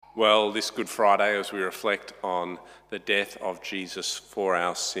Well, this Good Friday, as we reflect on the death of Jesus for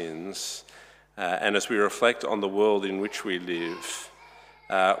our sins, and as we reflect on the world in which we live,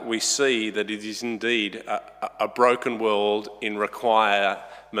 we see that it is indeed a broken world in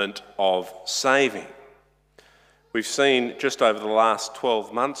requirement of saving. We've seen just over the last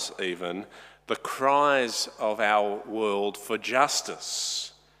 12 months even, the cries of our world for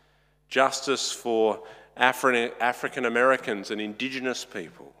justice. Justice for African Americans and Indigenous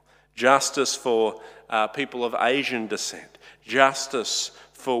people. Justice for people of Asian descent. Justice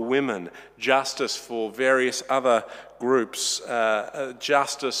for women. Justice for various other groups.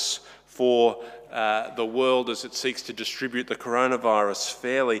 Justice for the world as it seeks to distribute the coronavirus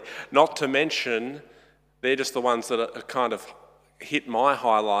fairly. Not to mention, they're just the ones that are kind of hit my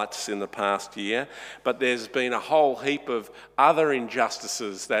highlights in the past year, but there's been a whole heap of other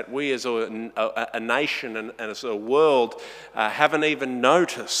injustices that we as a nation and as a world haven't even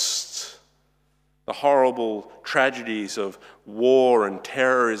noticed. The horrible tragedies of war and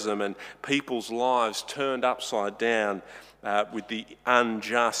terrorism and people's lives turned upside down with the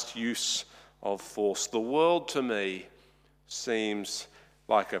unjust use of force. The world to me seems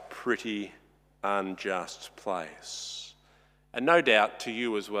like a pretty unjust place. And no doubt to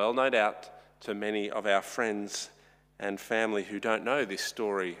you as well, no doubt to many of our friends and family who don't know this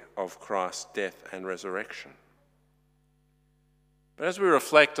story of Christ's death and resurrection. But as we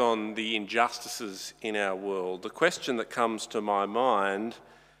reflect on the injustices in our world, the question that comes to my mind,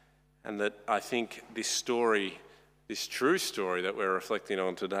 and that I think this story, this true story that we're reflecting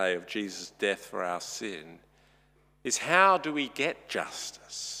on today of Jesus' death for our sin, is how do we get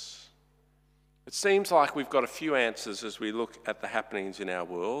justice? It seems like we've got a few answers as we look at the happenings in our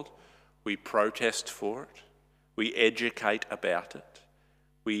world. We protest for it. We educate about it.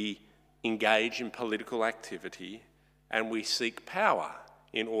 We engage in political activity. And we seek power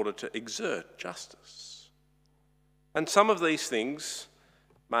in order to exert justice. And some of these things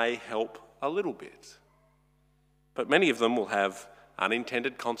may help a little bit. But many of them will have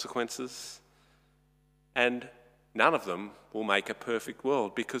unintended consequences, and none of them will make a perfect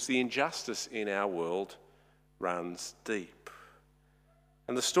world, because the injustice in our world runs deep.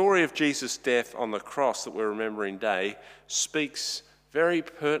 And the story of Jesus' death on the cross that we're remembering today speaks very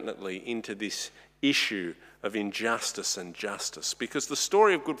pertinently into this issue of injustice and justice, because the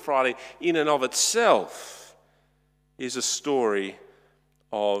story of Good Friday in and of itself is a story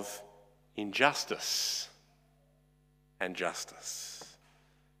of injustice and justice.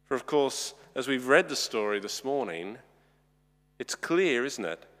 For of course, as we've read the story this morning, it's clear, isn't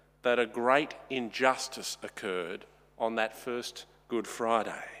it, that a great injustice occurred on that first Good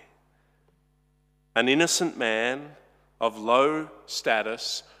Friday. An innocent man of low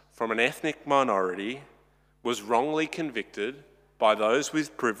status from an ethnic minority was wrongly convicted by those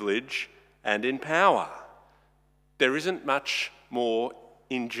with privilege and in power. There isn't much more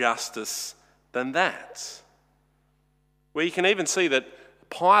injustice than that. We can even see that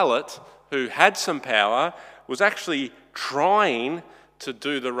Pilate, who had some power, was actually trying to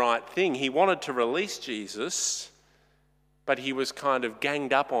do the right thing. He wanted to release Jesus, but he was kind of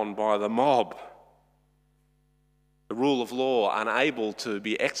ganged up on by the mob. The rule of law unable to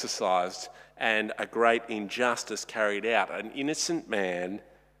be exercised, and a great injustice carried out. An innocent man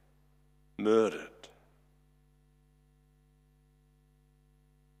murdered.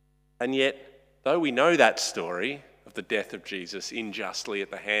 And yet, though we know that story of the death of Jesus unjustly at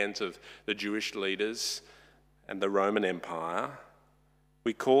the hands of the Jewish leaders and the Roman Empire,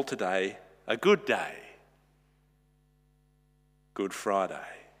 we call today a good day, Good Friday.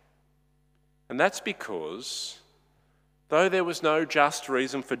 And that's because though there was no just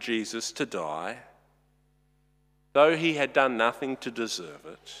reason for Jesus to die, though he had done nothing to deserve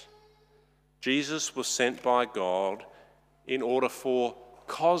it, Jesus was sent by God in order for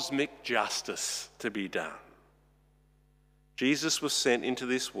cosmic justice to be done. Jesus was sent into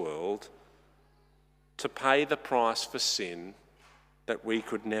this world to pay the price for sin that we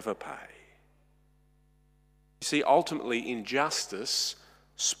could never pay. You see, ultimately, injustice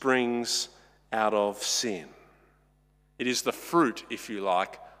springs out of sin. It is the fruit, if you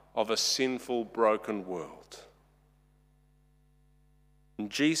like, of a sinful, broken world. And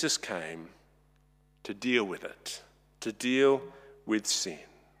Jesus came to deal with it, to deal with sin,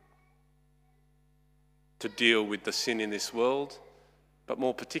 to deal with the sin in this world, but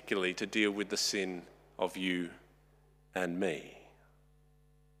more particularly to deal with the sin of you and me.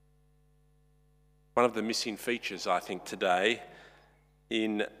 One of the missing features, I think, today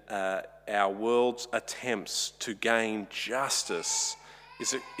in our world's attempts to gain justice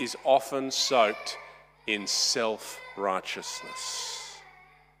is often soaked in self-righteousness.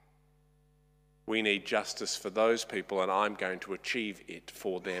 We need justice for those people, and I'm going to achieve it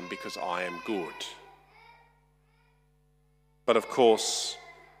for them because I am good. But of course,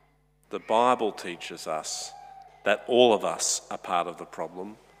 the Bible teaches us that all of us are part of the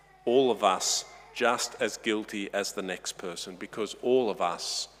problem, all of us just as guilty as the next person, because all of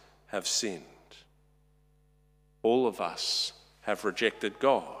us have sinned. All of us have rejected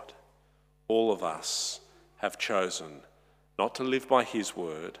God. All of us have chosen not to live by his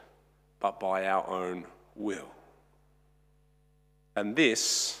word, but by our own will. And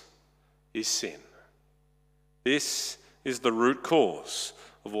this is sin. This is the root cause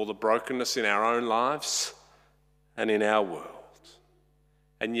of all the brokenness in our own lives and in our world.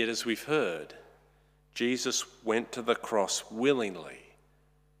 And yet, as we've heard, Jesus went to the cross willingly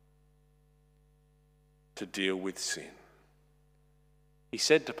to deal with sin. He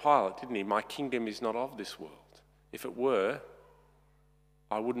said to Pilate, didn't he, "My kingdom is not of this world. If it were,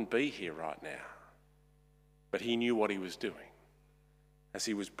 I wouldn't be here right now." But he knew what he was doing as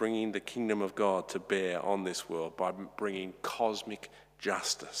he was bringing the kingdom of God to bear on this world by bringing cosmic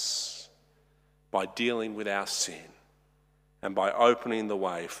justice, by dealing with our sin, and by opening the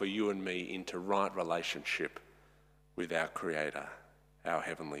way for you and me into right relationship with our Creator, our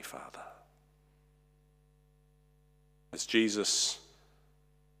Heavenly Father. As Jesus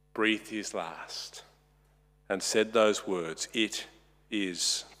breathed his last and said those words, "It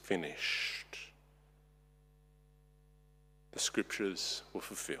is finished," the scriptures were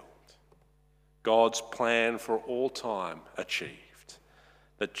fulfilled. God's plan for all time achieved,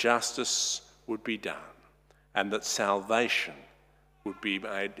 that justice would be done and that salvation would be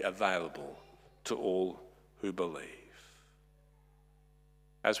made available to all who believe.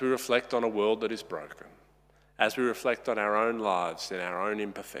 As we reflect on a world that is broken, as we reflect on our own lives and our own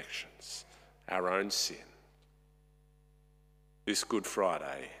imperfections, our own sin, this Good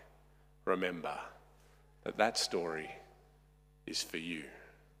Friday, remember that that story is for you.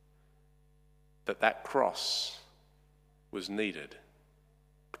 That cross was needed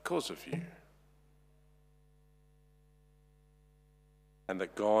because of you. And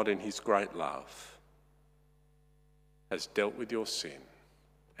that God in his great love has dealt with your sin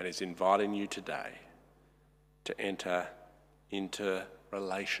and is inviting you today to enter into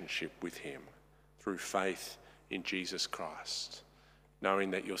relationship with him through faith in Jesus Christ,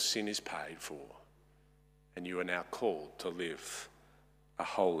 knowing that your sin is paid for and you are now called to live a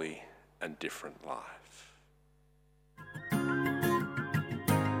holy and different life.